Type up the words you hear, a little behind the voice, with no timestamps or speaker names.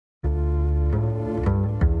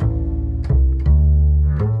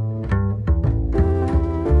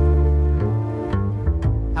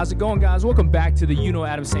How's it going, guys? Welcome back to the You Know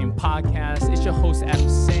Adam Sang podcast. It's your host, Adam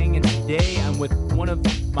Sang, and today I'm with one of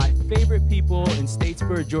my favorite people in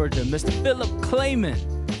Statesboro, Georgia, Mr. Philip Clayman.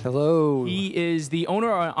 Hello. He is the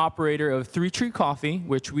owner and operator of Three Tree Coffee,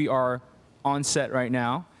 which we are on set right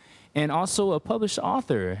now, and also a published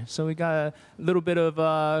author. So we got a little bit of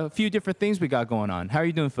a few different things we got going on. How are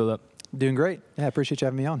you doing, Philip? Doing great. Yeah, I appreciate you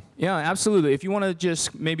having me on. Yeah, absolutely. If you want to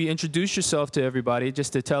just maybe introduce yourself to everybody,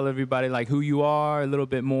 just to tell everybody like who you are, a little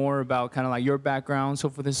bit more about kind of like your background, so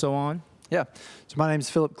forth and so on. Yeah. So my name is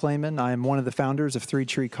Philip Clayman. I am one of the founders of Three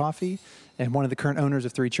Tree Coffee and one of the current owners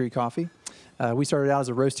of Three Tree Coffee. We started out as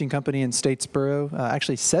a roasting company in Statesboro,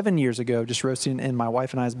 actually 7 years ago, just roasting in my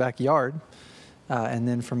wife and I's backyard. And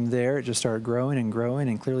then from there, it just started growing,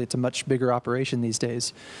 and clearly it's a much bigger operation these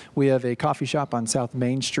days. We have a coffee shop on South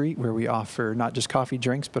Main Street where we offer not just coffee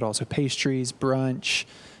drinks, but also pastries, brunch,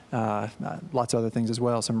 lots of other things as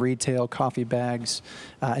well, some retail, coffee bags.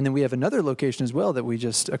 And then we have another location as well that we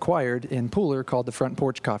just acquired in Pooler called the Front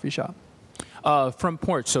Porch Coffee Shop. Front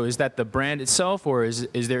Porch, so is that the brand itself, or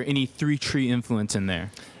is there any Three Tree influence in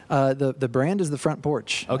there? The brand is the Front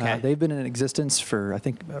Porch. Okay. They've been in existence for, I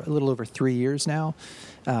think, a little over 3 years now.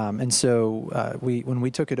 And so when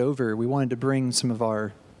we took it over, we wanted to bring some of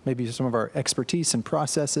our expertise and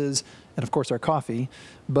processes, and of course our coffee,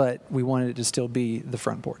 but we wanted it to still be the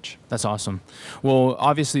Front Porch. That's awesome. Well,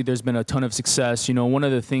 obviously there's been a ton of success. You know, one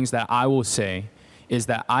of the things that I will say is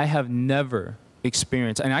that I have never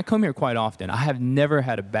experienced, and I come here quite often, I have never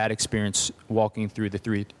had a bad experience walking through the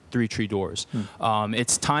Three Tree doors.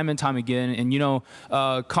 It's time and time again. And, you know,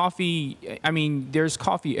 coffee, I mean, there's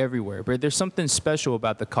coffee everywhere, but there's something special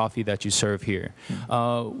about the coffee that you serve here.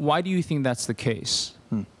 Why do you think that's the case?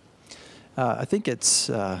 I think it's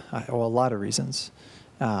a lot of reasons.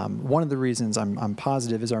 One of the reasons I'm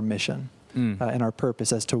positive is our mission. And our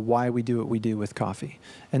purpose as to why we do what we do with coffee.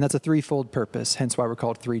 And that's a threefold purpose, hence why we're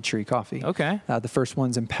called Three Tree Coffee. Okay. The first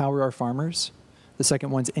one's empower our farmers. The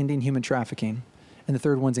second one's ending human trafficking. And the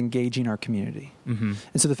third one's engaging our community. And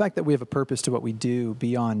so the fact that we have a purpose to what we do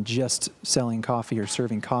beyond just selling coffee or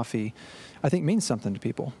serving coffee, I think means something to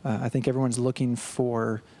people. I think everyone's looking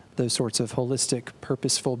for those sorts of holistic,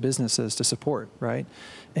 purposeful businesses to support, right?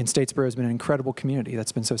 And Statesboro has been an incredible community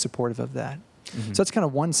that's been so supportive of that. So that's kind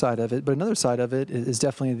of one side of it, but another side of it is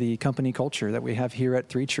definitely the company culture that we have here at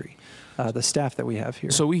Three Tree, the staff that we have here.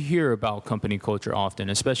 So we hear about company culture often,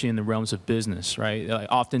 especially in the realms of business, right? Like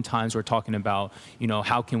oftentimes we're talking about, you know,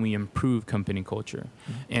 how can we improve company culture?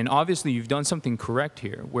 And obviously you've done something correct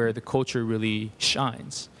here where the culture really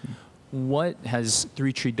shines. What has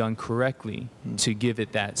Three Tree done correctly to give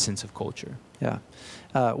it that sense of culture? Yeah.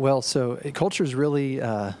 So culture is really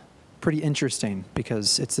pretty interesting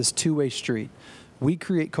because it's this two-way street. We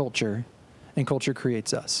create culture, and culture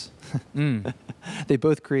creates us. They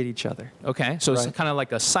both create each other. Okay, so it's kind of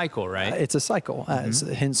like a cycle, right? It's a cycle,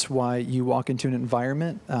 hence why you walk into an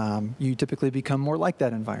environment, you typically become more like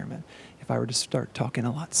that environment. If I were to start talking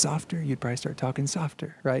a lot softer, you'd probably start talking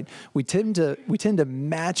softer, right? We tend to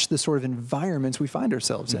match the sort of environments we find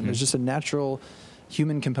ourselves in. There's just a natural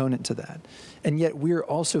human component to that. And yet we're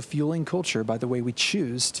also fueling culture by the way we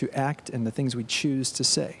choose to act and the things we choose to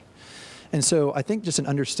say. And so I think just an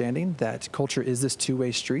understanding that culture is this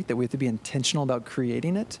two-way street, that we have to be intentional about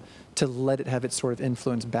creating it to let it have its sort of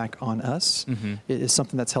influence back on us is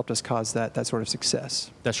something that's helped us cause that sort of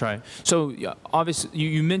success. That's right. So obviously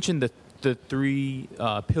you mentioned the three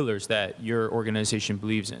pillars that your organization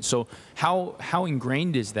believes in. So how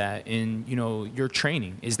ingrained is that in, you know, your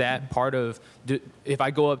training? Is that part of, if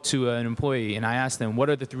I go up to an employee and I ask them,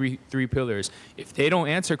 what are the three pillars? If they don't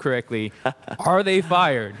answer correctly, are they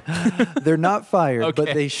fired? They're not fired, Okay.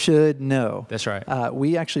 but they should know. That's right.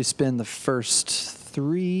 We actually spend the first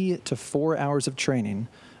 3 to 4 hours of training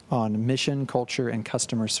on mission, culture, and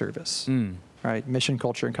customer service. Right? Mission,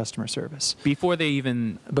 culture, and customer service. Before they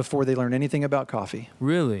learn anything about coffee.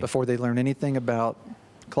 Really? Before they learn anything about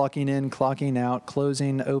clocking in, clocking out,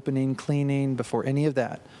 closing, opening, cleaning, before any of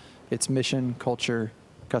that, it's mission, culture,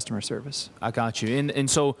 customer service. I got you. And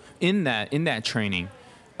so in that training,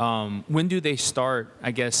 when do they start,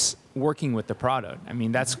 I guess, working with the product? I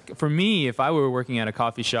mean, that's, for me, if I were working at a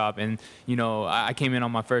coffee shop and, you know, I came in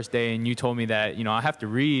on my first day and you told me that, you know, I have to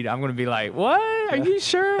read, I'm going to be like, what? Are you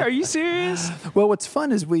sure? Are you serious? Well, what's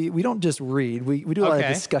fun is we don't just read. We do a lot of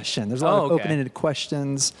discussion. There's a lot of open-ended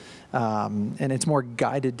questions, and it's more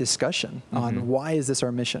guided discussion on why is this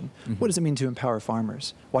our mission? What does it mean to empower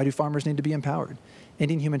farmers? Why do farmers need to be empowered?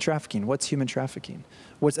 Ending human trafficking. What's human trafficking?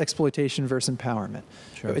 What's exploitation versus empowerment?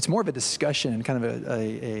 Sure. It's more of a discussion and kind of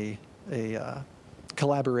a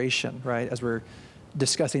collaboration, right? As we're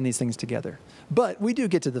discussing these things together. But we do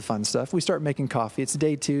get to the fun stuff. We start making coffee. It's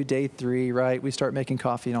day 2, day 3, right? We start making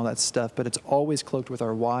coffee and all that stuff, but it's always cloaked with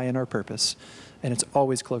our why and our purpose, and it's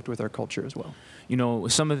always cloaked with our culture as well. You know,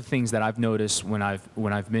 some of the things that I've noticed when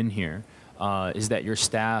I've been here is that your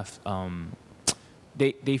staff,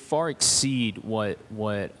 they far exceed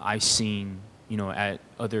what I've seen, you know, at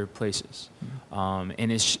other places.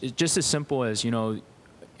 And it's just as simple as, you know,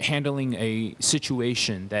 handling a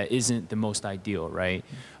situation that isn't the most ideal, right?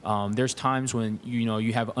 There's times when, you know,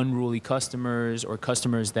 you have unruly customers or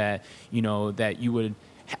customers that, you know, that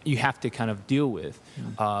you have to kind of deal with.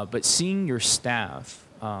 But seeing your staff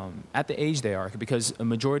at the age they are, because a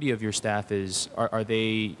majority of your staff are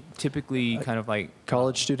they typically kind of like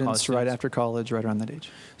College students, right after college, right around that age.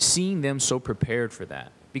 Seeing them so prepared for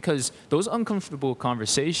that, because those uncomfortable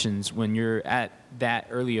conversations when you're at that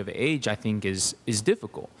early of age, I think is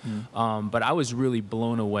difficult. But I was really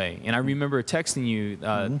blown away, and I remember texting you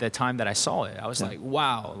the time that I saw it. I was like,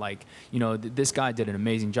 wow, like, you know, this guy did an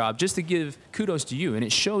amazing job. Just to give kudos to you, and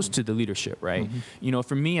it shows to the leadership, right? You know,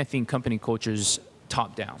 for me, I think company culture's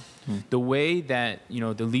top down. The way that, you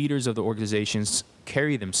know, the leaders of the organizations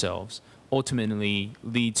carry themselves ultimately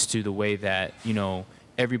leads to the way that, you know,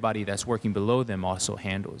 everybody that's working below them also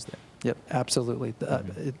handles them. Yep, absolutely.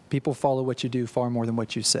 People follow what you do far more than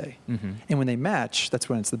what you say, and when they match, that's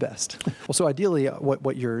when it's the best. Well, so ideally,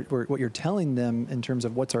 what you're telling them in terms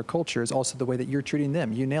of what's our culture is also the way that you're treating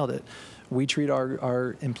them. You nailed it. We treat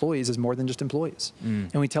our employees as more than just employees,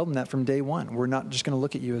 and we tell them that from day one. We're not just going to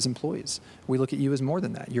look at you as employees. We look at you as more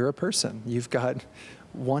than that. You're a person. You've got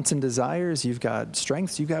wants and desires. You've got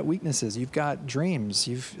strengths. You've got weaknesses. You've got dreams.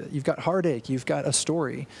 You've got heartache. You've got a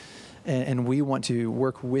story. And we want to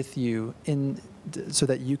work with you so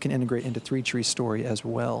that you can integrate into Three Trees' story as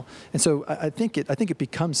well. And so I think it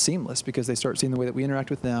becomes seamless because they start seeing the way that we interact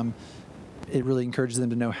with them. It really encourages them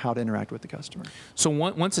to know how to interact with the customer. So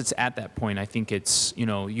once it's at that point, I think it's, you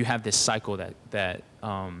know, you have this cycle that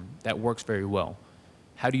works very well.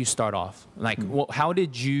 How do you start off? Like, well, how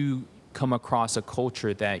did you come across a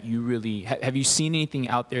culture that you really have you seen anything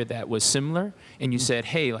out there that was similar and you said,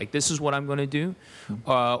 hey, like, this is what I'm going to do,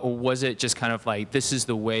 or was it just kind of like, this is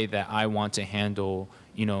the way that I want to handle,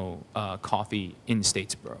 you know, coffee in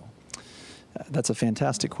Statesboro? That's a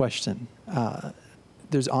fantastic question.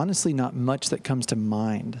 There's honestly not much that comes to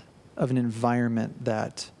mind of an environment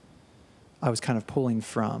that I was kind of pulling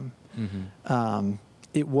from.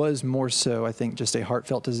 It was more so, I think, just a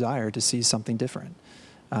heartfelt desire to see something different.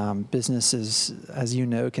 Businesses, as you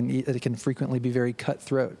know, can frequently be very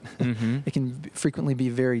cutthroat. It can frequently be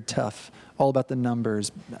very tough, all about the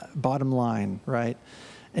numbers, bottom line, right?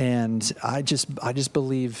 And I just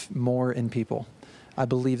believe more in people. I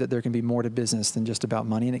believe that there can be more to business than just about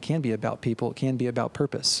money, and it can be about people. It can be about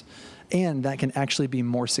purpose, and that can actually be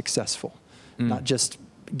more successful. Not just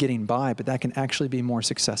getting by, but that can actually be more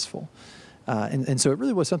successful. And so it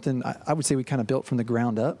really was something I would say we kind of built from the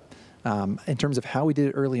ground up. In terms of how we did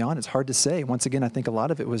it early on, it's hard to say. Once again, I think a lot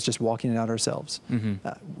of it was just walking it out ourselves.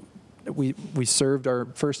 We served our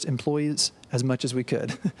first employees as much as we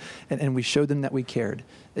could, and we showed them that we cared.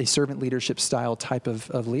 A servant leadership style type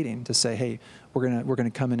of leading to say, hey, we're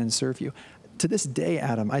gonna come in and serve you. To this day,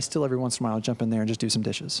 Adam, I still every once in a while jump in there and just do some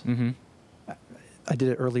dishes. I did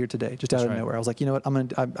it earlier today, just out of nowhere. I was like, you know what?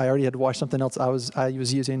 I already had to wash something else I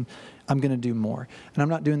was using. I'm going to do more. And I'm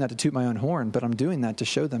not doing that to toot my own horn, but I'm doing that to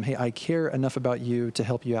show them, hey, I care enough about you to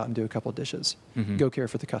help you out and do a couple of dishes. Go care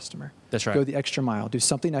for the customer. That's right. Go the extra mile. Do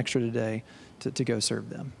something extra today to go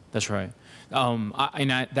serve them. That's right.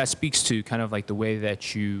 That speaks to kind of like the way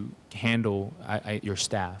that you handle your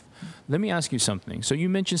staff. Let me ask you something. So you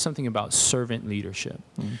mentioned something about servant leadership.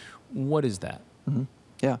 What is that?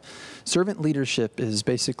 Yeah. Servant leadership is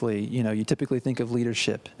basically, you know, you typically think of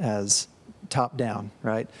leadership as top down,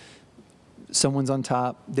 right? Someone's on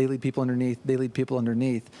top, they lead people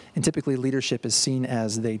underneath, and typically leadership is seen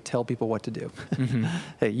as they tell people what to do.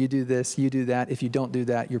 Hey, you do this, you do that. If you don't do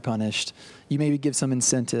that, you're punished. You maybe give some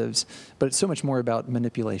incentives, but it's so much more about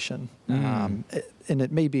manipulation. And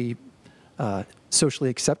it may be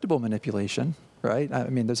socially acceptable manipulation, right? I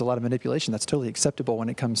mean, there's a lot of manipulation that's totally acceptable when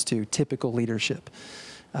it comes to typical leadership.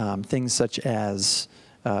 Things such as,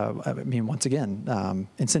 once again,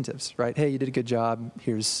 incentives, right? Hey, you did a good job.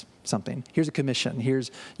 Here's something. Here's a commission.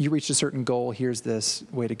 You reached a certain goal. Here's this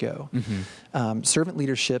way to go. Servant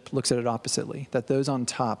leadership looks at it oppositely, that those on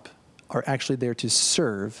top are actually there to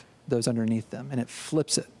serve those underneath them, and it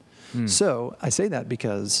flips it. So I say that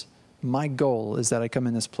because my goal is that I come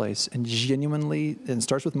in this place and genuinely, and it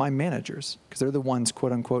starts with my managers, because they're the ones,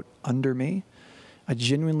 quote unquote, under me, I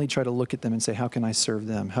genuinely try to look at them and say, how can I serve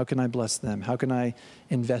them? How can I bless them? How can I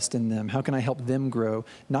invest in them? How can I help them grow,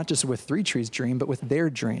 not just with Three Trees' dream, but with their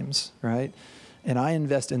dreams, right? And I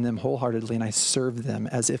invest in them wholeheartedly, and I serve them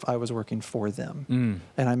as if I was working for them.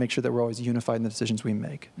 And I make sure that we're always unified in the decisions we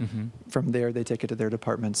make. From there, they take it to their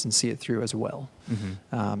departments and see it through as well.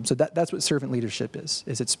 So that's what servant leadership is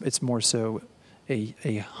it's more so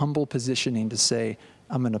a humble positioning to say,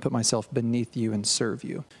 I'm going to put myself beneath you and serve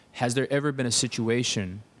you. Has there ever been a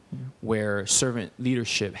situation where servant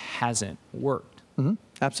leadership hasn't worked?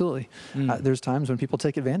 Absolutely. There's times when people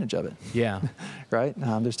take advantage of it. Yeah. Right?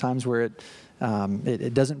 There's times where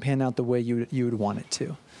it doesn't pan out the way you would want it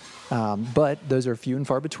to. But those are few and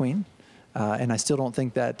far between. And I still don't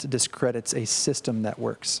think that discredits a system that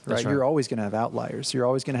works. Right? You're always going to have outliers. You're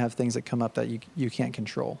always going to have things that come up that you can't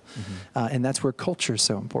control. And that's where culture is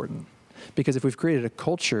so important. Because if we've created a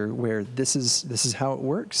culture where this is how it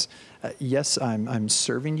works, yes, I'm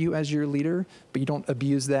serving you as your leader, but you don't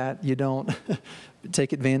abuse that. You don't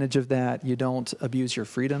take advantage of that. You don't abuse your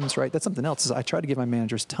freedoms, right? That's something else. Is I try to give my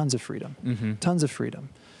managers tons of freedom, tons of freedom.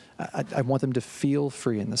 I want them to feel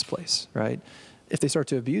free in this place, right? If they start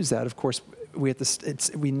to abuse that, of course,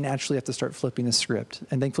 we naturally have to start flipping the script.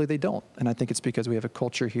 And thankfully they don't. And I think it's because we have a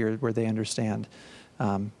culture here where they understand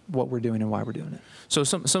what we're doing and why we're doing it. So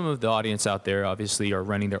some of the audience out there obviously are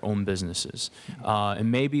running their own businesses,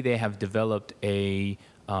 and maybe they have developed a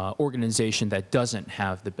organization that doesn't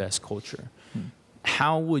have the best culture.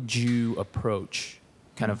 How would you approach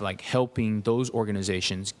kind of like helping those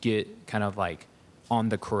organizations get kind of like on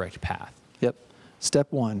the correct path? Yep.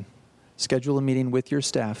 Step one, schedule a meeting with your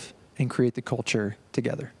staff and create the culture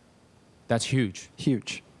together. That's huge.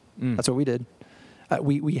 Huge. That's what we did.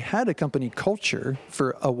 We had a company culture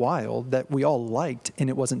for a while that we all liked,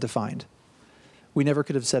 and it wasn't defined. We never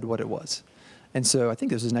could have said what it was. And so I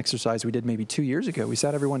think this was an exercise we did maybe 2 years ago. We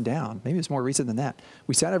sat everyone down. Maybe it's more recent than that.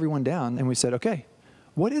 We sat everyone down, and we said, okay,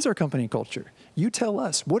 what is our company culture? You tell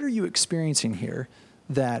us. What are you experiencing here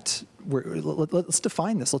that let's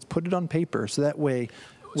define this. Let's put it on paper so that way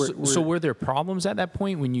So were there problems at that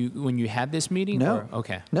point when you had this meeting? No. Or?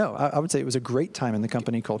 Okay. No, I would say it was a great time in the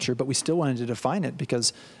company culture, but we still wanted to define it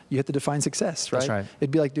because you have to define success, right? That's right.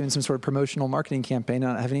 It'd be like doing some sort of promotional marketing campaign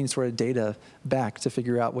and not having any sort of data back to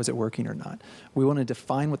figure out was it working or not. We want to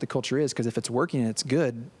define what the culture is because if it's working and it's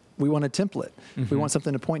good, we want a template. We want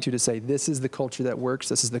something to point to say, this is the culture that works.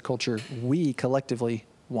 This is the culture we collectively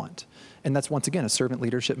want. And that's, once again, a servant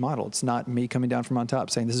leadership model. It's not me coming down from on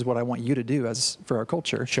top saying, this is what I want you to do as for our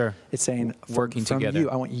culture. Sure. It's saying, working from together. you,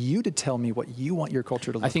 I want you to tell me what you want your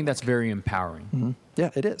culture to look like. I think that's very empowering.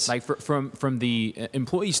 Yeah, it is. Like from the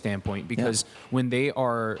employee standpoint, because when they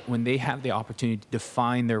have the opportunity to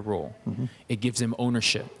define their role, it gives them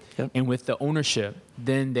ownership. Yep. And with the ownership,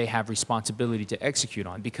 then they have responsibility to execute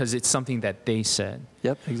on because it's something that they said.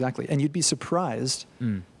 Yep, exactly. And you'd be surprised.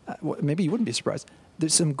 Maybe you wouldn't be surprised.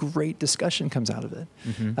 There's some great discussion comes out of it.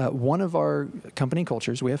 One of our company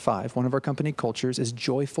cultures, we have 5, one of our company cultures is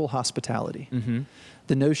joyful hospitality.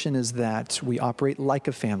 The notion is that we operate like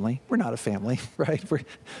a family. We're not a family, right?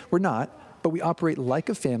 We're not, but we operate like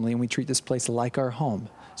a family and we treat this place like our home.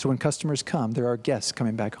 So when customers come, they're our guests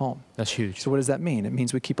coming back home. That's huge. So what does that mean? It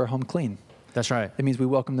means we keep our home clean. That's right. It means we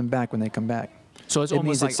welcome them back when they come back. So it's It almost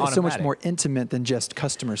means like it's automatic. so much more intimate than just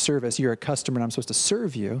customer service. You're a customer and I'm supposed to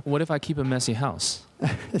serve you. What if I keep a messy house? You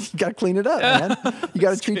got to clean it up, man. You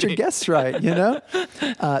got to treat your guests right, you know?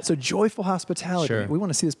 So joyful hospitality. Sure. We want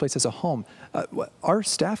to see this place as a home. Our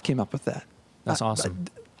staff came up with that. That's awesome.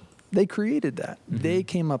 They created that. They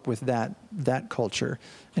came up with that culture.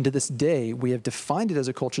 And to this day, we have defined it as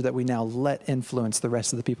a culture that we now let influence the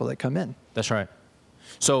rest of the people that come in. That's right.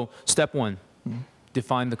 So step 1,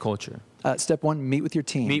 define the culture. Step 1, meet with your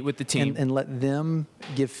team. Meet with the team. And let them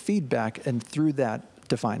give feedback, and through that,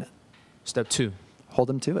 define it. Step 2. Hold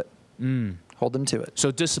them to it. Hold them to it.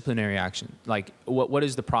 So disciplinary action. Like what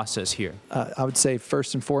is the process here? I would say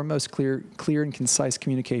first and foremost, clear and concise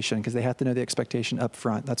communication, because they have to know the expectation up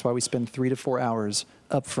front. That's why we spend 3 to 4 hours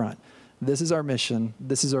up front. This is our mission.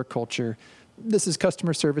 This is our culture. This is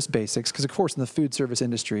customer service basics, because of course in the food service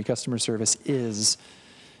industry, customer service is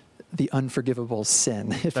the unforgivable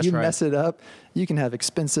sin. If That's you right. mess it up, you can have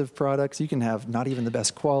expensive products. You can have not even the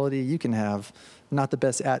best quality. You can have not the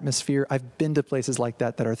best atmosphere. I've been to places like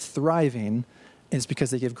that are thriving, and it's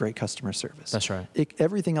because they give great customer service. That's right.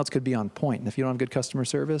 Everything else could be on point. And if you don't have good customer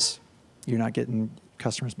service, you're not getting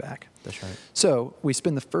customers back. That's right. So we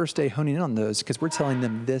spend the first day honing in on those because we're telling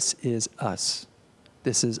them this is us.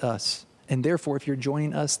 This is us. And therefore, if you're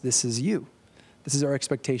joining us, this is you. This is our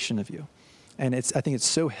expectation of you. And I think it's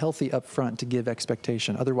so healthy up front to give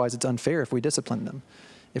expectation. Otherwise, it's unfair if we discipline them.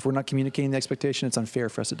 If we're not communicating the expectation, it's unfair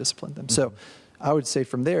for us to discipline them. So I would say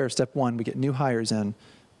from there, step one, we get new hires in.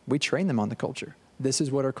 We train them on the culture. This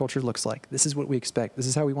is what our culture looks like. This is what we expect. This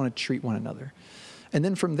is how we want to treat one another. And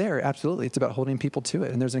then from there, absolutely, it's about holding people to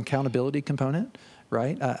it. And there's an accountability component,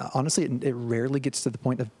 right? Honestly, it rarely gets to the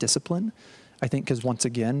point of discipline. I think because once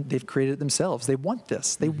again, they've created it themselves. They want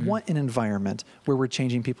this. They want an environment where we're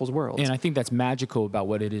changing people's worlds. And I think that's magical about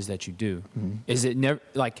what it is that you do. Is it never,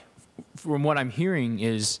 like, from what I'm hearing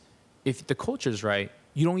is if the culture's right,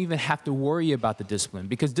 you don't even have to worry about the discipline,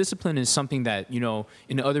 because discipline is something that,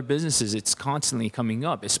 in other businesses, it's constantly coming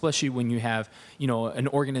up, especially when you have, an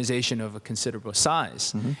organization of a considerable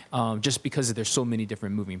size, just because there's so many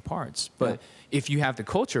different moving parts. But if you have the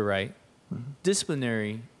culture right,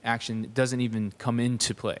 disciplinary action doesn't even come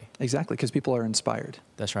into play. Exactly, because people are inspired.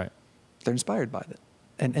 That's right. They're inspired by it.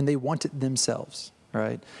 And they want it themselves.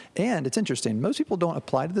 Right. And it's interesting. Most people don't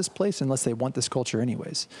apply to this place unless they want this culture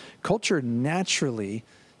anyways. Culture naturally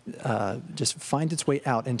just finds its way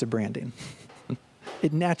out into branding.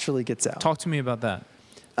 It naturally gets out. Talk to me about that.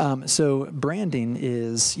 So branding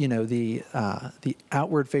is, the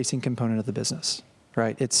outward-facing component of the business,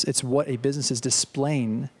 right? It's what a business is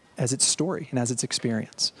displaying as its story and as its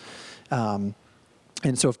experience. And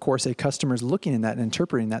so, of course, a customer is looking at that and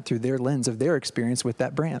interpreting that through their lens of their experience with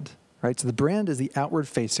that brand. Right, so the brand is the outward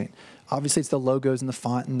facing. Obviously, it's the logos and the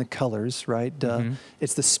font and the colors, right?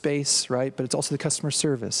 It's the space, right? But it's also the customer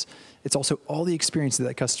service. It's also all the experience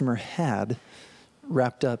that customer had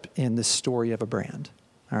wrapped up in the story of a brand,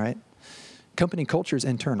 all right? Company culture is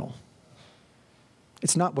internal.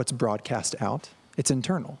 It's not what's broadcast out. It's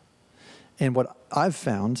internal. And what I've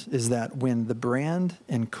found is that when the brand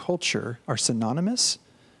and culture are synonymous,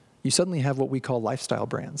 you suddenly have what we call lifestyle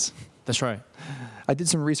brands. That's right. I did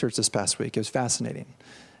some research this past week. It was fascinating.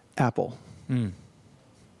 Apple,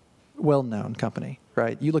 well-known company,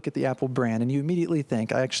 right? You look at the Apple brand and you immediately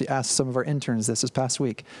think, I actually asked some of our interns this past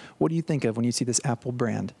week, what do you think of when you see this Apple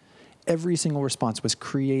brand? Every single response was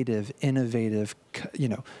creative, innovative,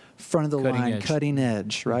 front of the line, cutting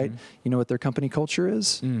edge, right? You know what their company culture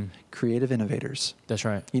is? Creative innovators. That's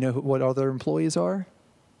right. You know what all their employees are?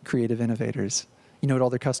 Creative innovators. You know what all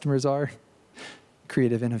their customers are?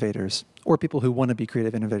 Creative innovators, or people who want to be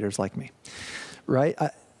creative innovators like me, right?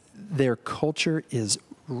 Their culture is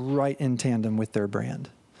right in tandem with their brand.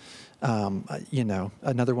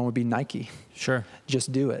 Another one would be Nike. Sure.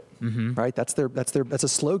 Just do it, right? That's a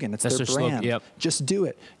slogan. That's their brand. Yep. Just do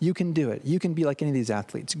it. You can do it. You can be like any of these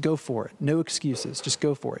athletes. Go for it. No excuses. Just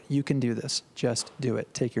go for it. You can do this. Just do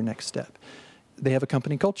it. Take your next step. They have a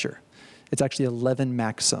company culture. It's actually 11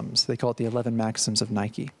 maxims. They call it the 11 maxims of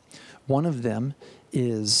Nike. One of them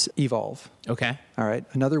is evolve. Okay. All right.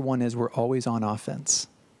 Another one is we're always on offense.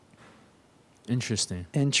 Interesting.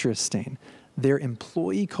 Their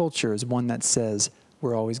employee culture is one that says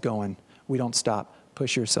we're always going. We don't stop.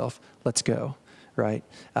 Push yourself. Let's go. Right.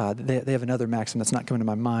 They have another maxim that's not coming to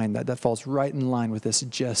my mind that falls right in line with this.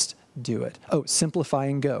 Just do it. Oh, simplify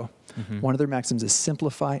and go. One of their maxims is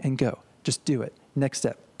simplify and go. Just do it. Next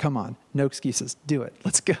step. Come on. No excuses. Do it.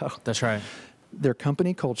 Let's go. That's right. Their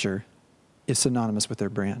company culture is synonymous with their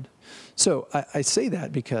brand. So I say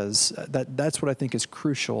that because that's what I think is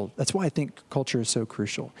crucial. That's why I think culture is so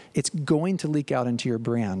crucial. It's going to leak out into your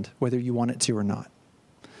brand, whether you want it to or not.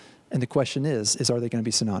 And the question is are they going to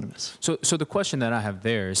be synonymous? So the question that I have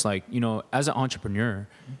there is like, as an entrepreneur,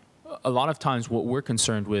 a lot of times what we're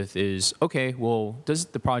concerned with is, okay, well, does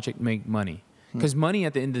the project make money? Because money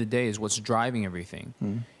at the end of the day is what's driving everything.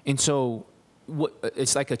 And so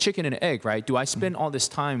it's like a chicken and an egg, right? Do I spend all this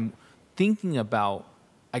time thinking about,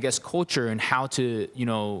 I guess, culture and how to,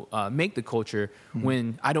 make the culture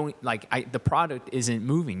when I don't the product isn't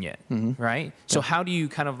moving yet, right? So how do you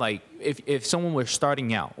kind of like, if someone were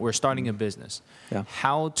starting out, or starting a business,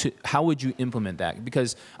 how would you implement that?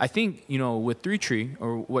 Because I think, with 3Tree,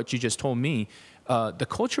 or what you just told me, the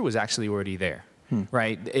culture was actually already there.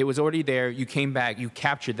 Right? It was already there. You came back, you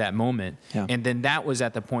captured that moment. And then that was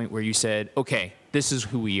at the point where you said, okay, this is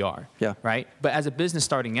who we are. Right? But as a business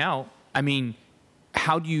starting out, I mean,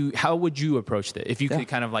 how would you approach that? If you could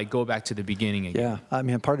kind of like go back to the beginning again. Yeah. I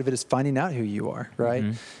mean, part of it is finding out who you are, right?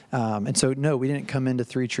 And so, no, we didn't come into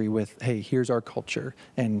 3Tree with, hey, here's our culture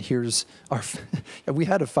and here's our, we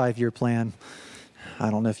had a 5-year plan. I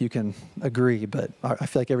don't know if you can agree, but I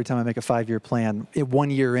feel like every time I make a 5-year plan, 1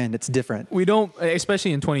 year in, it's different. We don't,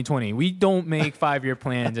 especially in 2020, we don't make 5-year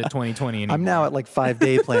plans at 2020 anymore. I'm now at like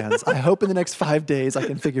 5-day plans. I hope in the next 5 days I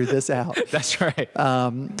can figure this out. That's right.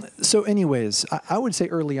 So anyways, I would say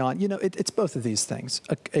early on, it's both of these things.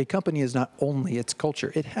 A company is not only its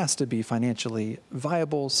culture, it has to be financially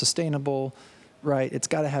viable, sustainable, right? It's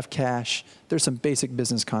got to have cash. There's some basic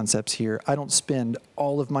business concepts here. I don't spend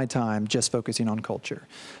all of my time just focusing on culture.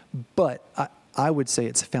 But I would say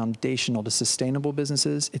it's foundational to sustainable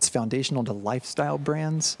businesses. It's foundational to lifestyle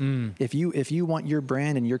brands. If you want your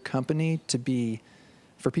brand and your company to be,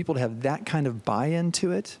 for people to have that kind of buy-in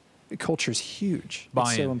to it, culture is huge.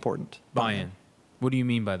 It's so important. Buy-in. What do you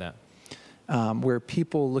mean by that? Where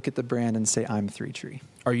people look at the brand and say, I'm 3Tree.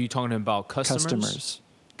 Are you talking about customers?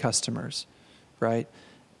 Customers, right?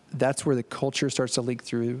 That's where the culture starts to leak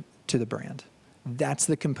through to the brand. That's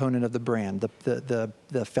the component of the brand,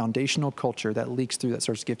 the foundational culture that leaks through, that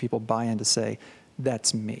starts to give people buy-in to say,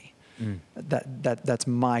 that's me. That's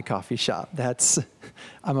my coffee shop.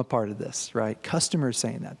 I'm a part of this, right? Customers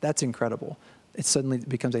saying that's incredible. It suddenly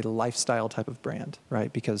becomes a lifestyle type of brand,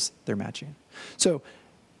 right? Because they're matching. So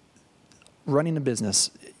running a business,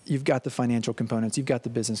 you've got the financial components, you've got the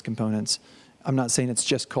business components. I'm not saying it's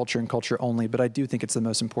just culture and culture only, but I do think it's the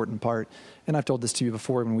most important part. And I've told this to you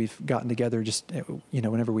before when we've gotten together, just,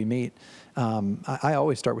 whenever we meet. I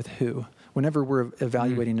always start with who. Whenever we're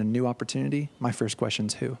evaluating a new opportunity, my first question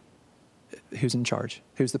is who? Who's in charge?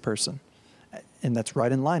 Who's the person? And that's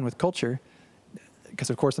right in line with culture, because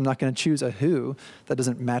of course I'm not going to choose a who that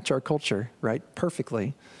doesn't match our culture, right,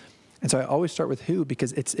 perfectly. And so I always start with who,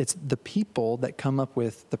 because it's the people that come up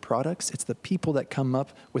with the products. It's the people that come up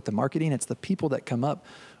with the marketing. It's the people that come up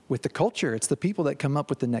with the culture. It's the people that come up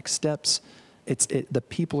with the next steps. The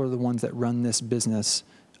people are the ones that run this business.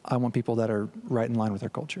 I want people that are right in line with our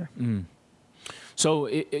culture. So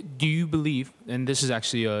do you believe, and this is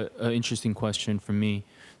actually an interesting question for me,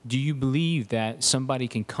 do you believe that somebody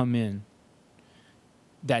can come in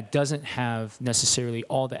that doesn't have necessarily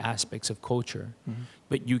all the aspects of culture,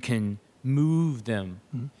 but you can move them?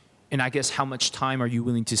 And I guess how much time are you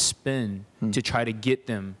willing to spend to try to get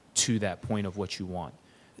them to that point of what you want?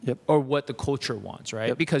 Or what the culture wants,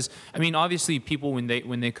 right? Because I mean, obviously people when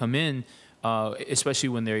they come in, especially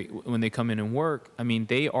when they come in and work, I mean,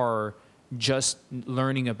 they are just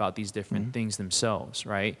learning about these different things themselves,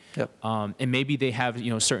 right? And maybe they have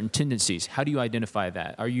certain tendencies. How do you identify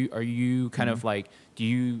that? Are you kind of like, do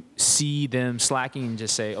you see them slacking and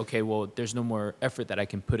just say, okay, well, there's no more effort that I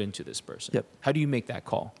can put into this person? How do you make that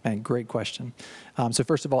call? Man, great question. So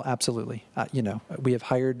first of all, absolutely. We have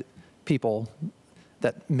hired people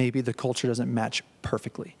that maybe the culture doesn't match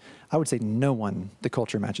perfectly. I would say no one the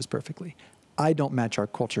culture matches perfectly. I don't match our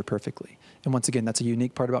culture perfectly. And once again, that's a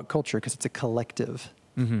unique part about culture because it's a collective.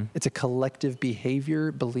 It's a collective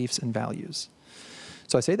behavior, beliefs, and values.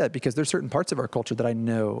 So I say that because there's certain parts of our culture that I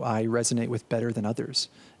know I resonate with better than others.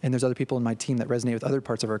 And there's other people in my team that resonate with other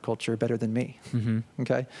parts of our culture better than me.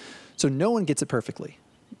 Okay? So no one gets it perfectly.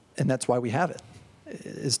 And that's why we have it,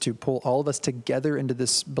 is to pull all of us together into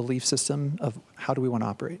this belief system of how do we want to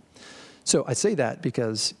operate. So I say that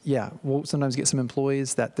because, we'll sometimes get some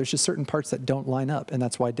employees that there's just certain parts that don't line up. And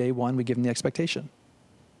that's why day one, we give them the expectation.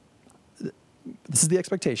 This is the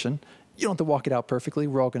expectation. You don't have to walk it out perfectly.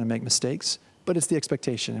 We're all going to make mistakes, but it's the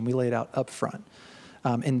expectation, and we lay it out up front.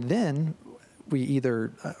 And then we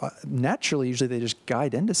either, naturally, usually they just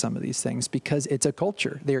guide into some of these things because it's a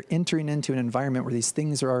culture. They're entering into an environment where these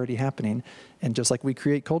things are already happening. And just like we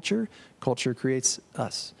create culture, culture creates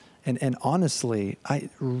us. And honestly, I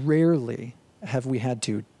rarely have we had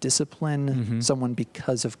to discipline someone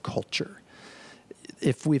because of culture.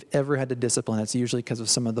 If we've ever had to discipline, it's usually because of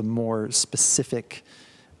some of the more specific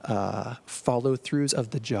follow-throughs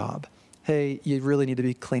of the job. Hey, you really need to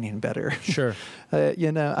be cleaning better. Sure. And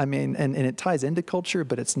it ties into culture,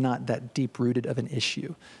 but it's not that deep-rooted of an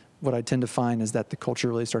issue. What I tend to find is that the culture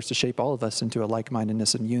really starts to shape all of us into a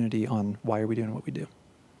like-mindedness and unity on why are we doing what we do.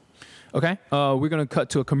 Okay, we're going to cut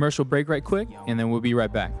to a commercial break right quick, and then we'll be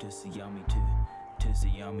right back. Welcome to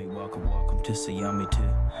Yummy welcome to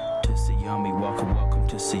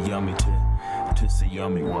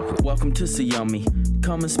Yummy welcome to Yummy.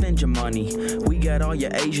 Come and spend your money. We got all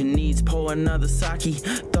your Asian needs. Pour another sake,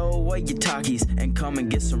 throw away your Takis, and come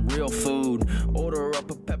and get some real food. Order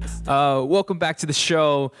up a pepper. Welcome back to the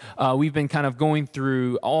show. We've been kind of going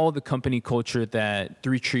through all the company culture that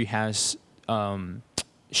 3Tree has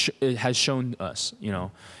shown us,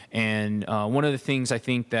 and one of the things I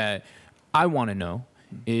think that I want to know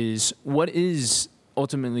is what is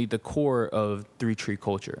ultimately the core of 3Tree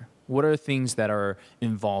culture? What are things that are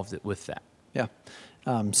involved with that? Yeah.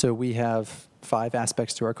 So we have 5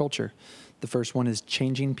 aspects to our culture. The first one is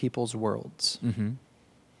changing people's worlds. Mm-hmm.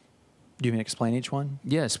 Do you want me to explain each one?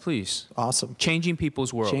 Yes, please. Awesome. Changing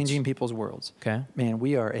people's worlds. Changing people's worlds. Okay. Man,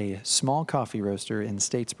 we are a small coffee roaster in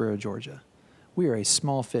Statesboro, Georgia. We are a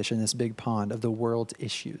small fish in this big pond of the world's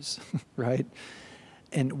issues, right?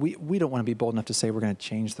 And we don't want to be bold enough to say we're going to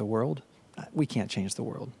change the world. We can't change the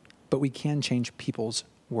world, but we can change people's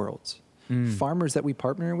worlds. Farmers that we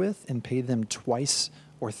partner with and pay them 2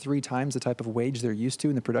 or 3 times the type of wage they're used to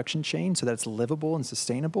in the production chain so that it's livable and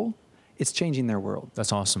sustainable, it's changing their world.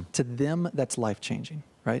 That's awesome. To them, that's life-changing,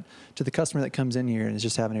 right? To the customer that comes in here and is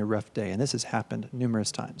just having a rough day, and this has happened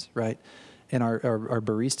numerous times, right? And our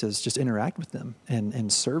baristas just interact with them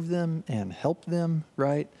and serve them and help them,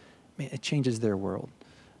 right? Man, it changes their world.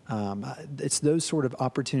 It's those sort of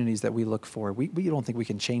opportunities that we look for. We don't think we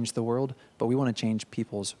can change the world, but we want to change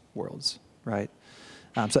people's worlds, right?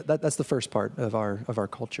 So that's the first part of our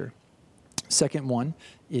culture. Second one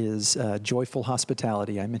is joyful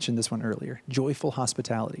hospitality. I mentioned this one earlier. Joyful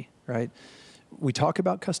hospitality, right? We talk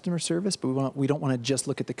about customer service, but we don't want to just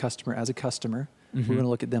look at the customer as a customer. Mm-hmm. We want to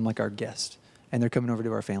look at them like our guest, and they're coming over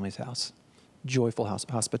to our family's house. Joyful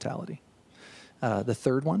hospitality. The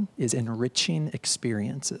third one is enriching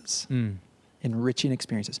experiences. Enriching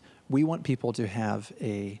experiences. We want people to have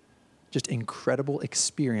a just incredible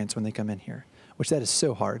experience when they come in here, which that is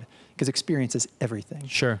so hard because experience is everything.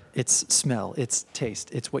 Sure. It's smell, it's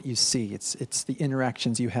taste, it's what you see, it's the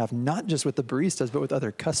interactions you have, not just with the baristas, but with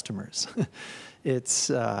other customers. It's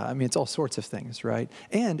all sorts of things, right?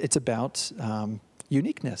 And it's about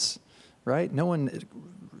uniqueness, right? No one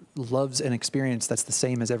loves an experience that's the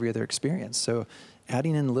same as every other experience. So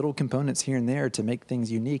adding in little components here and there to make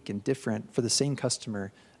things unique and different for the same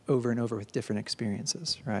customer over and over with different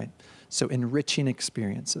experiences, right? So enriching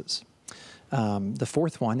experiences. The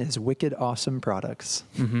fourth one is wicked awesome products.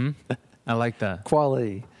 Mm-hmm. I like that.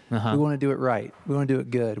 Quality. Uh-huh. We want to do it right. We want to do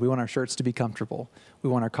it good. We want our shirts to be comfortable. We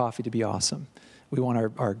want our coffee to be awesome. We want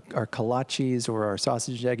our kolaches or our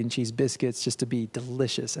sausage, egg, and cheese biscuits just to be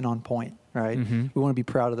delicious and on point, right? Mm-hmm. We want to be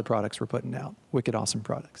proud of the products we're putting out. Wicked awesome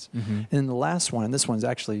products. Mm-hmm. And then the last one, and this one's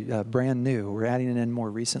actually brand new. We're adding it in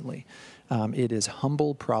more recently. It is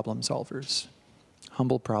humble problem solvers.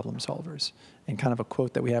 Humble problem solvers. And kind of a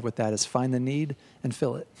quote that we have with that is find the need and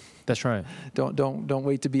fill it. That's right. Don't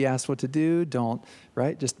wait to be asked what to do.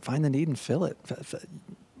 Right? Just find the need and fill it.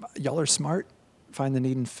 Y'all are smart. Find the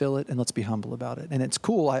need and fill it, and let's be humble about it. And it's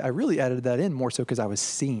cool. I really added that in more so because I was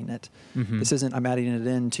seeing it. Mm-hmm. This isn't, I'm adding it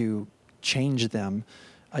in to change them.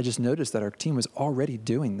 I just noticed that our team was already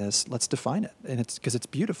doing this. Let's define it. And it's because it's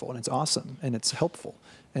beautiful and it's awesome and it's helpful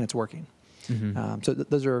and it's working. Mm-hmm. So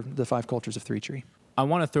those are the 5 cultures of Three Tree. I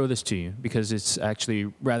want to throw this to you because it's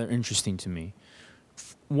actually rather interesting to me.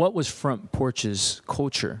 What was Front Porch's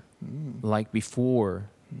culture like before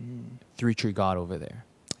Three Tree got over there?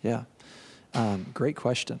 Yeah. Great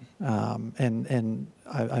question. And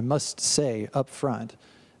I must say up front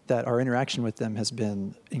that our interaction with them has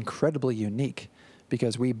been incredibly unique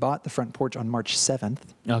because we bought the Front Porch on March 7th.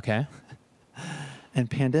 Okay. And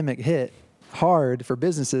pandemic hit hard for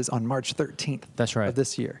businesses on March 13th. That's right. Of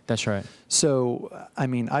this year. That's right. So,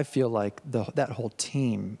 I feel like that whole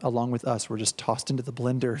team, along with us, were just tossed into the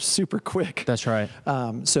blender super quick. That's right.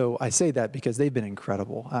 So I say that because they've been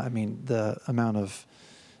incredible. The amount of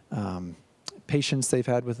patience they've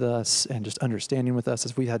had with us and just understanding with us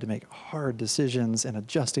as we had to make hard decisions and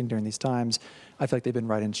adjusting during these times, I feel like they've been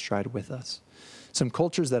right in stride with us. Some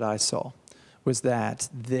cultures that I saw was that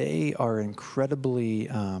they are incredibly,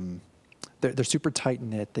 they're super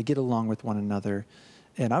tight-knit. They get along with one another.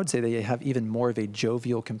 And I would say they have even more of a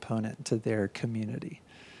jovial component to their community.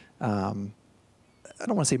 I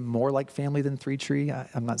don't want to say more like family than Three Tree.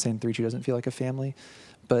 I'm not saying Three Tree doesn't feel like a family.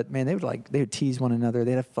 But man, they would tease one another.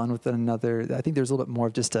 They'd have fun with one another. I think there's a little bit more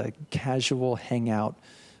of just a casual hangout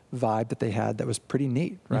vibe that they had that was pretty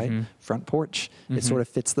neat, right? Mm-hmm. Front Porch. Mm-hmm. It sort of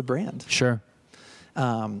fits the brand. Sure.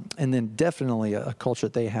 And then definitely a culture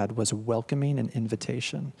that they had was welcoming and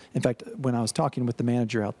invitation. In fact, when I was talking with the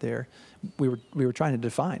manager out there, we were trying to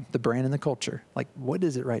define the brand and the culture. Like, what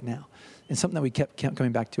is it right now? And something that we kept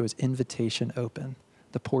coming back to is invitation open.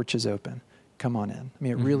 The porch is open. Come on in.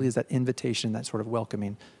 It really is that invitation, that sort of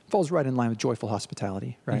welcoming. Falls right in line with joyful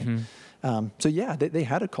hospitality, right? Mm-hmm. So yeah, they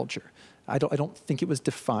had a culture. I don't think it was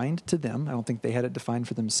defined to them. I don't think they had it defined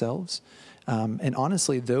for themselves. And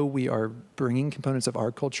honestly, though we are bringing components of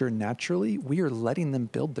our culture naturally, we are letting them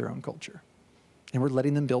build their own culture. And we're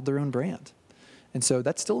letting them build their own brand. And so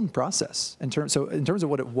that's still in process in terms of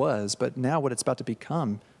what it was, but now what it's about to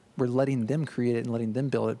become, We're letting them create it and letting them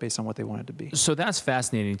build it based on what they want it to be. So that's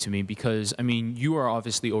fascinating to me because, I mean, you are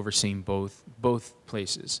obviously overseeing both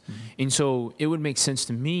places. And so it would make sense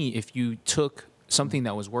to me if you took something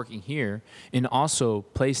that was working here and also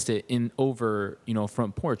placed it in over,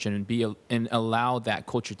 front porch and allow that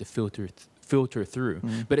culture to filter through.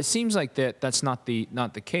 But it seems like that's not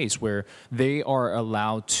the case, where they are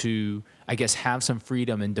allowed to, I guess, have some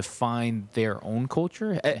freedom and define their own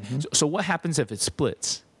culture. So what happens if it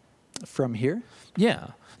splits? From here? Yeah.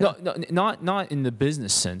 No, not in the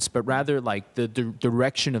business sense, but rather like the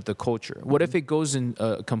direction of the culture. What if it goes in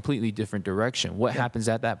a completely different direction? What happens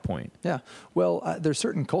at that point? Yeah. Well, there's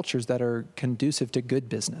certain cultures that are conducive to good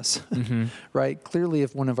business, right? Clearly,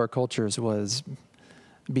 if one of our cultures was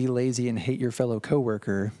be lazy and hate your fellow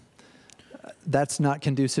coworker, that's not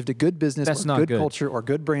conducive to good business, That's or not good good. culture, or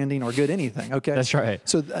good branding, or good anything. Okay, That's right.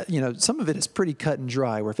 So some of it is pretty cut and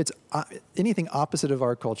dry. Where if it's anything opposite of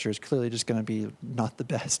our culture is clearly just going to be not the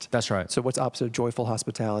best. That's right. So what's opposite of joyful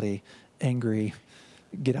hospitality? Angry.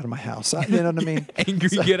 Get out of my house. You know what I mean? Angry,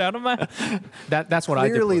 get out of my. That's what I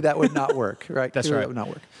did. Clearly, that would not work, right? That's Clearly right. That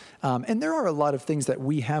would not work. And there are a lot of things that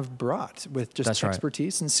we have brought with just That's right.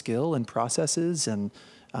 expertise and skill and processes and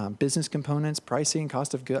business components, pricing,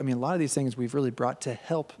 cost of goods. I mean, a lot of these things we've really brought to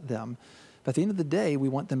help them. But at the end of the day, we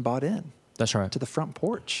want them bought in That's right. to the front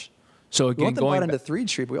porch. So We again, want them bought going into back, 3rd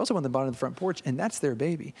Street, but we also want them bought into the front porch, and that's their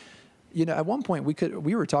baby. At one point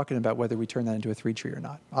we were talking about whether we turn that into a 3 tree or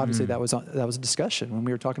not. Obviously, that was a discussion when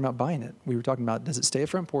we were talking about buying it. We were talking about, does it stay a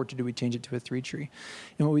front porch or do we change it to a 3 tree?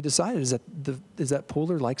 And what we decided is that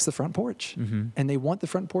Pooler likes the front porch, and they want the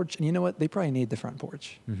front porch. And you know what? They probably need the front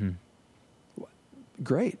porch.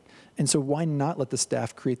 Great. And so why not let the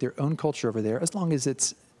staff create their own culture over there, as long as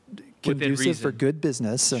it's conducive for reason. good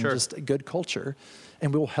business and Sure. just a good culture,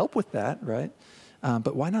 and we'll help with that, right?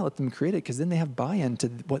 But why not let them create it? Because then they have buy-in to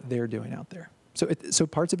what they're doing out there. So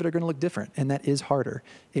parts of it are going to look different, and that is harder.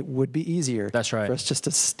 It would be easier That's right. for us just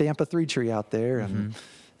to stamp a 3 tree out there and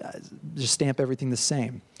just stamp everything the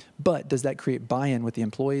same. But does that create buy-in with the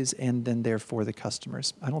employees and then therefore the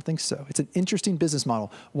customers? I don't think so. It's an interesting business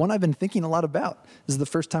model, one I've been thinking a lot about. This is the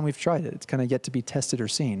first time we've tried it. It's kind of yet to be tested or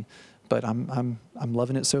seen. But I'm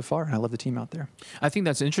loving it so far, and I love the team out there. I think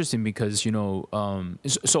that's interesting because,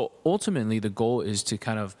 so ultimately the goal is to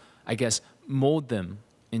kind of, I guess, mold them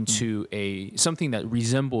into something that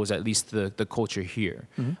resembles at least the culture here.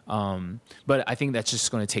 But I think that's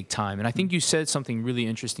just going to take time. And I think you said something really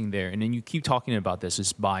interesting there, and then you keep talking about this,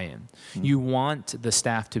 is buy-in. You want the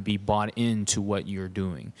staff to be bought into what you're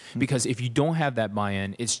doing. Because if you don't have that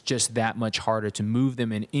buy-in, it's just that much harder to move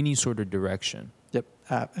them in any sort of direction. Yep,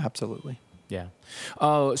 absolutely. Yeah.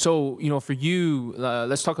 So, for you,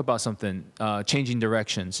 let's talk about something, changing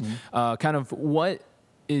directions. Kind of what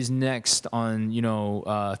is next on,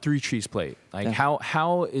 3 Trees plate? Like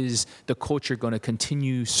how is the culture going to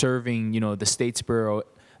continue serving, the Statesboro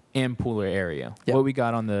and Pooler area? Yep. What we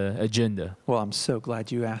got on the agenda? Well, I'm so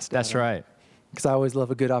glad you asked. That's right. Because I always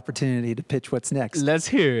love a good opportunity to pitch what's next. Let's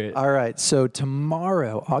hear it. All right. So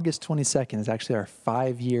tomorrow, August 22nd, is actually our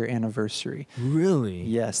 5-year anniversary. Really?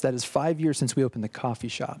 Yes, that is 5 years since we opened the coffee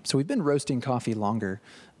shop. So we've been roasting coffee longer,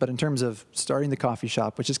 but in terms of starting the coffee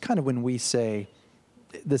shop, which is kind of when we say,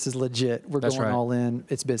 this is legit, we're That's going right. all in,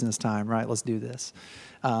 it's business time, right? Let's do this.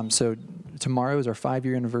 So tomorrow is our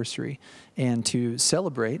 5-year anniversary. And to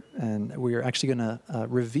celebrate, and we are actually going to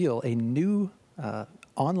reveal a new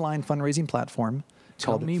online fundraising platform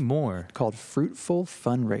Tell me more. called Fruitful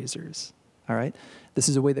Fundraisers. All right. This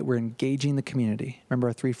is a way that we're engaging the community. Remember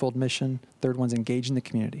our threefold mission? Third one's engaging the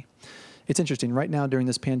community. It's interesting. Right now during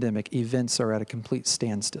this pandemic, events are at a complete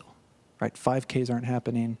standstill. Right? 5Ks aren't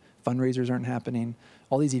happening. Fundraisers aren't happening.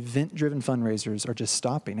 All these event-driven fundraisers are just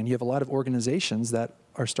stopping. And you have a lot of organizations that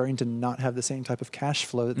are starting to not have the same type of cash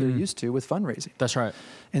flow that they're used to with fundraising. That's right.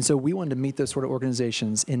 And so we wanted to meet those sort of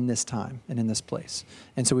organizations in this time and in this place.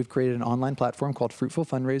 And so we've created an online platform called Fruitful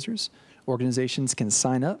Fundraisers. Organizations can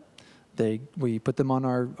sign up. We put them on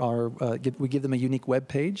we give them a unique web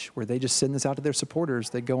page where they just send this out to their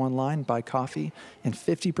supporters. They go online, buy coffee, and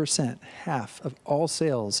 50%, half of all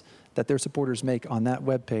sales that their supporters make on that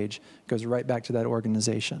web page goes right back to that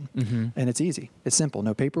organization. And it's easy. It's simple.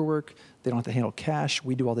 No paperwork. They don't have to handle cash.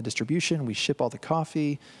 We do all the distribution. We ship all the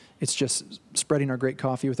coffee. It's just spreading our great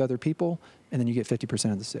coffee with other people, and then you get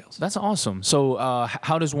 50% of the sales. That's awesome. So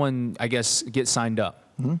how does one, I guess, get signed up?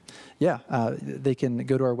 Yeah, they can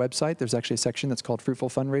go to our website. There's actually a section that's called Fruitful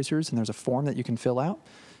Fundraisers, and there's a form that you can fill out.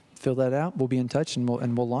 Fill that out. We'll be in touch, and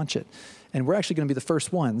we'll launch it. And we're actually going to be the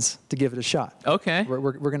first ones to give it a shot. Okay.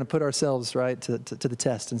 We're going to put ourselves right to the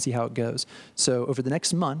test and see how it goes. So over the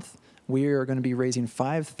next month, we are going to be raising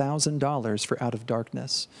 $5,000 for Out of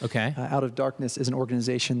Darkness. Okay. Out of Darkness is an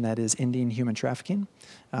organization that is ending human trafficking.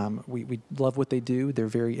 We love what they do. They're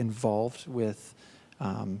very involved with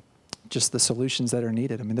just the solutions that are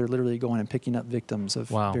needed. I mean, they're literally going and picking up victims of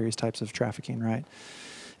various types of trafficking, right?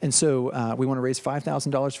 And so we want to raise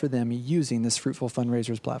 $5,000 for them using this Fruitful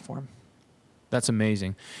Fundraisers platform. That's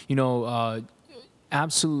amazing. You know,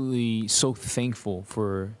 absolutely so thankful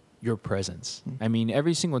for your presence. I mean,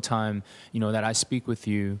 every single time, you know, that I speak with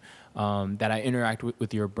you, that I interact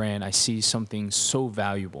with your brand, I see something so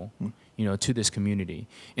valuable, you know, to this community.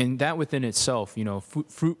 And that within itself, you know,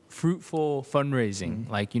 fruitful fundraising,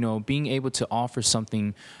 like, you know, being able to offer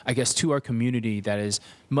something, I guess, to our community that is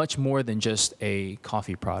much more than just a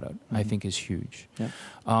coffee product, I think is huge. Yeah.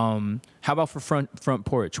 How about for front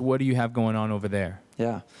porch? What do you have going on over there?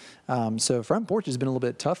 Yeah. So Front Porch has been a little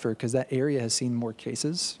bit tougher because that area has seen more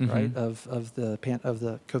cases, right, of the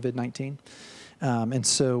COVID-19. And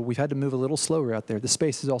so we've had to move a little slower out there. The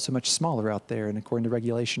space is also much smaller out there. And according to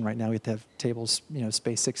regulation right now, we have to have tables, you know,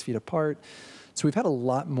 spaced 6 feet apart. So we've had a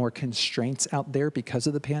lot more constraints out there because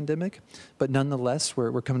of the pandemic. But nonetheless,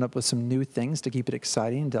 we're coming up with some new things to keep it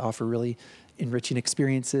exciting, to offer really enriching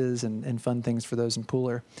experiences and fun things for those in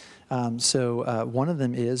Pooler. So one of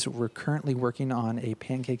them is we're currently working on a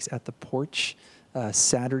Pancakes at the Porch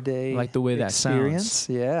Saturday I like the way that experience.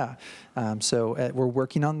 sounds. Yeah. So we're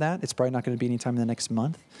working on that. It's probably not going to be anytime in the next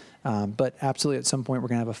month. But absolutely at some point we're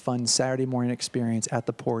going to have a fun Saturday morning experience at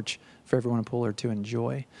the porch for everyone in Pooler to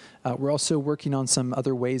enjoy. We're also working on some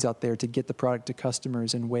other ways out there to get the product to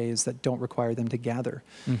customers in ways that don't require them to gather.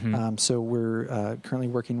 So we're currently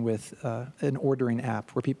working with an ordering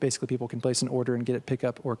app where basically people can place an order and get it pick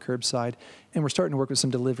up or curbside. And we're starting to work with some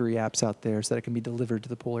delivery apps out there so that it can be delivered to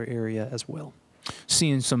the Pooler area as well.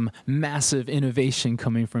 Seeing some massive innovation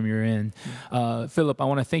coming from your end. Philip, I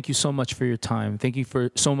want to thank you so much for your time. Thank you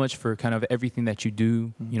so much for kind of everything that you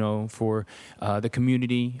do, you know, for the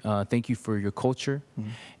community. Thank you for your culture.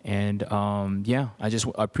 And yeah, I just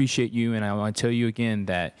appreciate you. And I want to tell you again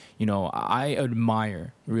that, you know, I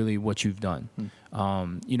admire really what you've done.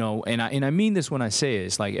 You know, and I mean this when I say it.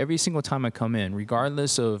 It's like every single time I come in,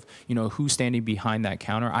 regardless of, you know, who's standing behind that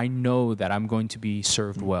counter, I know that I'm going to be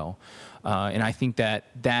served well. And I think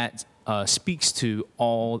that speaks to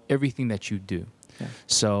everything that you do. Yeah.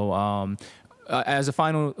 So as a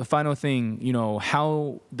final thing, you know,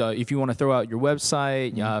 if you want to throw out your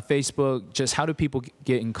website, Facebook, just how do people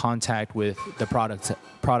get in contact with the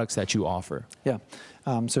products that you offer? Yeah.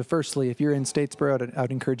 So firstly, if you're in Statesboro, I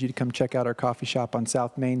would encourage you to come check out our coffee shop on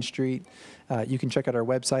South Main Street. You can check out our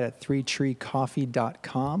website at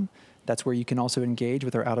 3treecoffee.com. That's where you can also engage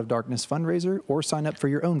with our Out of Darkness fundraiser or sign up for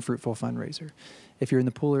your own Fruitful fundraiser. If you're in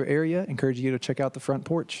the Pooler area, I encourage you to check out the Front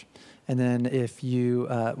Porch. And then if you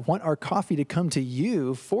want our coffee to come to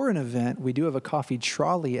you for an event, we do have a coffee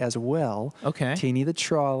trolley as well. Okay. Teeny the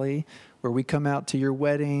Trolley, where we come out to your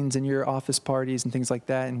weddings and your office parties and things like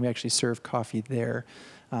that, and we actually serve coffee there.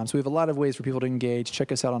 So we have a lot of ways for people to engage. Check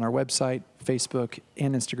us out on our website, Facebook,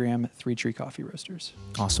 and Instagram, 3 Tree Coffee Roasters.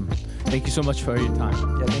 Awesome. Thank you so much for your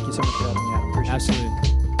time. Yeah, thank you so much for having me. I appreciate it.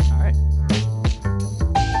 Absolutely.